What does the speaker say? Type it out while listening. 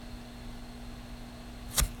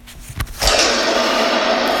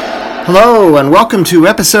Hello, and welcome to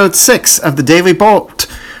episode 6 of the Daily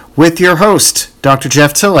Bolt with your host, Dr.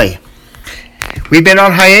 Jeff Tilley. We've been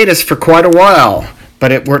on hiatus for quite a while,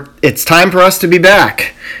 but it's time for us to be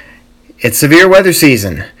back. It's severe weather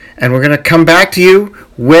season, and we're going to come back to you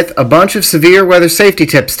with a bunch of severe weather safety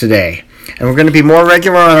tips today. And we're going to be more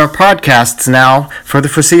regular on our podcasts now for the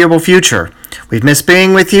foreseeable future. We've missed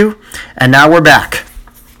being with you, and now we're back.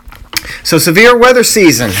 So severe weather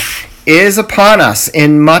season is upon us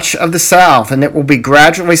in much of the South, and it will be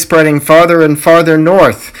gradually spreading farther and farther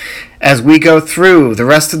north as we go through the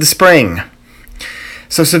rest of the spring.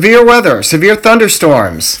 So severe weather, severe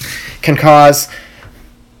thunderstorms can cause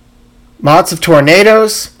lots of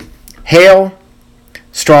tornadoes, hail,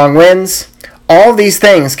 strong winds. All these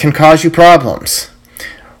things can cause you problems.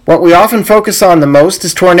 What we often focus on the most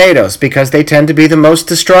is tornadoes because they tend to be the most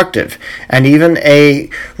destructive. And even a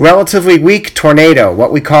relatively weak tornado,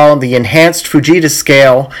 what we call the enhanced Fujita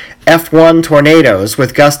scale F1 tornadoes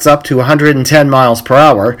with gusts up to 110 miles per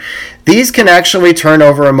hour, these can actually turn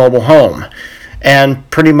over a mobile home and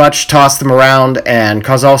pretty much toss them around and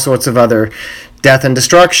cause all sorts of other death and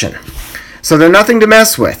destruction. So they're nothing to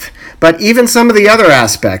mess with. But even some of the other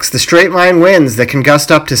aspects, the straight line winds that can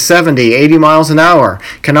gust up to 70, 80 miles an hour,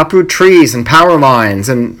 can uproot trees and power lines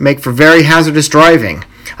and make for very hazardous driving.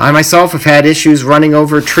 I myself have had issues running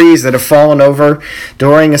over trees that have fallen over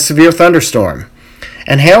during a severe thunderstorm.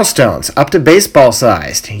 And hailstones, up to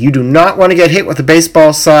baseball-sized. You do not want to get hit with a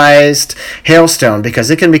baseball-sized hailstone because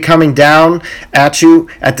it can be coming down at you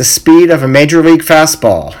at the speed of a major league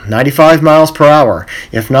fastball, 95 miles per hour,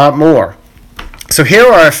 if not more. So here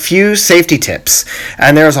are a few safety tips,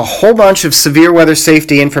 and there's a whole bunch of severe weather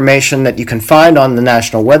safety information that you can find on the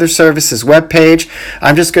National Weather Service's webpage.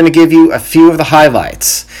 I'm just going to give you a few of the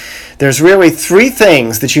highlights. There's really 3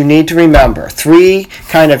 things that you need to remember, 3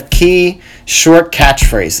 kind of key short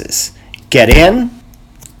catchphrases. Get in,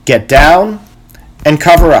 get down, and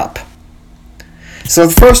cover up. So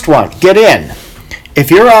the first one, get in.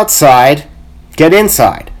 If you're outside, get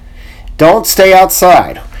inside. Don't stay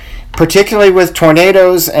outside. Particularly with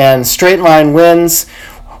tornadoes and straight-line winds,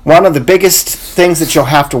 one of the biggest things that you'll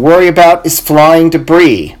have to worry about is flying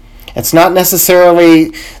debris. It's not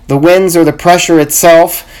necessarily the winds or the pressure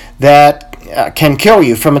itself that can kill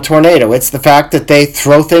you from a tornado. It's the fact that they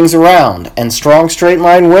throw things around, and strong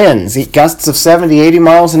straight-line winds, gusts of 70, 80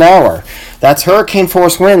 miles an hour. That's hurricane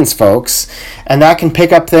force winds, folks, and that can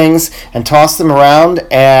pick up things and toss them around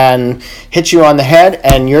and hit you on the head,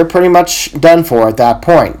 and you're pretty much done for at that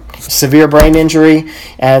point. Severe brain injury,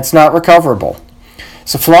 and it's not recoverable.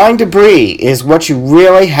 So flying debris is what you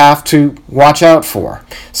really have to watch out for.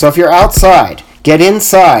 So if you're outside, get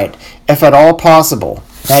inside if at all possible.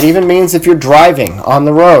 That even means if you're driving on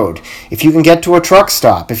the road, if you can get to a truck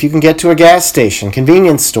stop, if you can get to a gas station,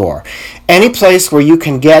 convenience store, any place where you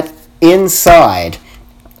can get inside,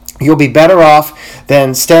 you'll be better off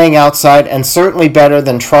than staying outside, and certainly better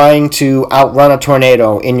than trying to outrun a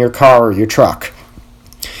tornado in your car or your truck.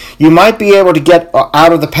 You might be able to get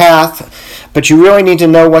out of the path, but you really need to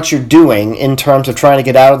know what you're doing in terms of trying to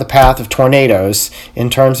get out of the path of tornadoes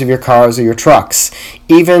in terms of your cars or your trucks.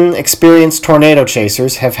 Even experienced tornado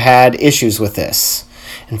chasers have had issues with this.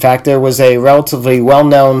 In fact, there was a relatively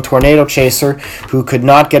well-known tornado chaser who could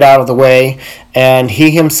not get out of the way, and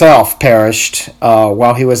he himself perished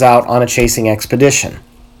while he was out on a chasing expedition.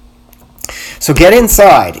 So get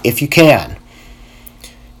inside if you can.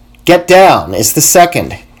 Get down is the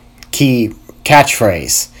second key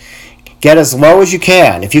catchphrase. Get as low as you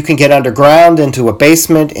can. If you can get underground into a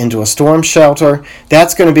basement, into a storm shelter,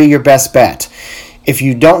 that's going to be your best bet. If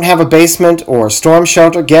you don't have a basement or a storm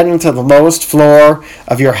shelter, get into the lowest floor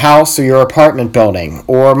of your house or your apartment building,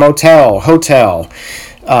 or motel, hotel,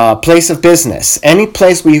 place of business. Any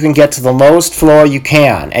place where you can get to the lowest floor you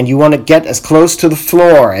can, and you want to get as close to the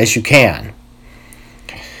floor as you can.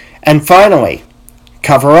 And finally,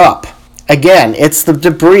 cover up. Again, it's the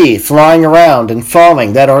debris flying around and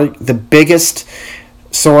falling that are the biggest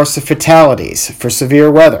source of fatalities for severe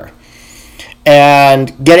weather.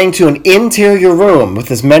 And getting to an interior room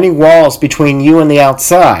with as many walls between you and the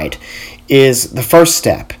outside is the first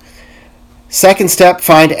step. Second step,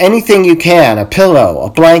 find anything you can, a pillow, a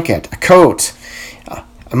blanket, a coat,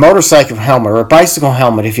 a motorcycle helmet or a bicycle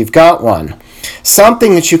helmet if you've got one.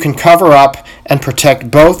 Something that you can cover up and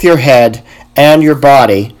protect both your head and your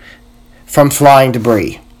body from flying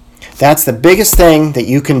debris. That's the biggest thing that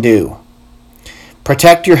you can do.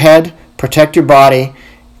 Protect your head, protect your body,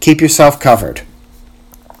 keep yourself covered.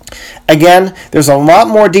 Again, there's a lot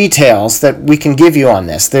more details that we can give you on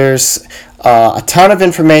this. There's a ton of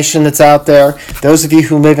information that's out there. Those of you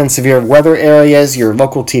who live in severe weather areas, your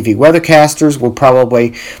local TV weathercasters will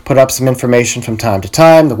probably put up some information from time to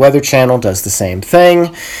time. The Weather Channel does the same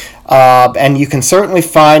thing. And you can certainly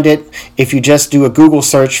find it if you just do a Google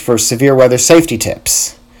search for severe weather safety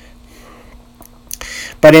tips.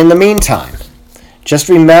 But in the meantime, just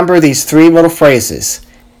remember these 3 little phrases.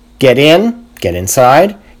 Get in, get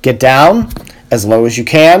inside, get down as low as you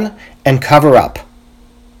can, and cover up.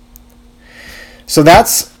 So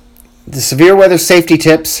that's the severe weather safety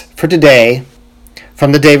tips for today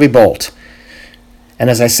from the Daily Bolt. And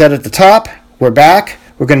as I said at the top, we're back.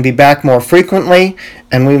 We're going to be back more frequently,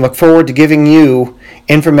 and we look forward to giving you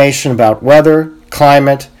information about weather,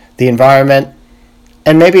 climate, the environment,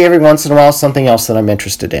 and maybe every once in a while something else that I'm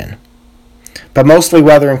interested in. But mostly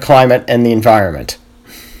weather and climate and the environment.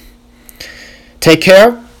 Take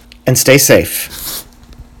care and stay safe.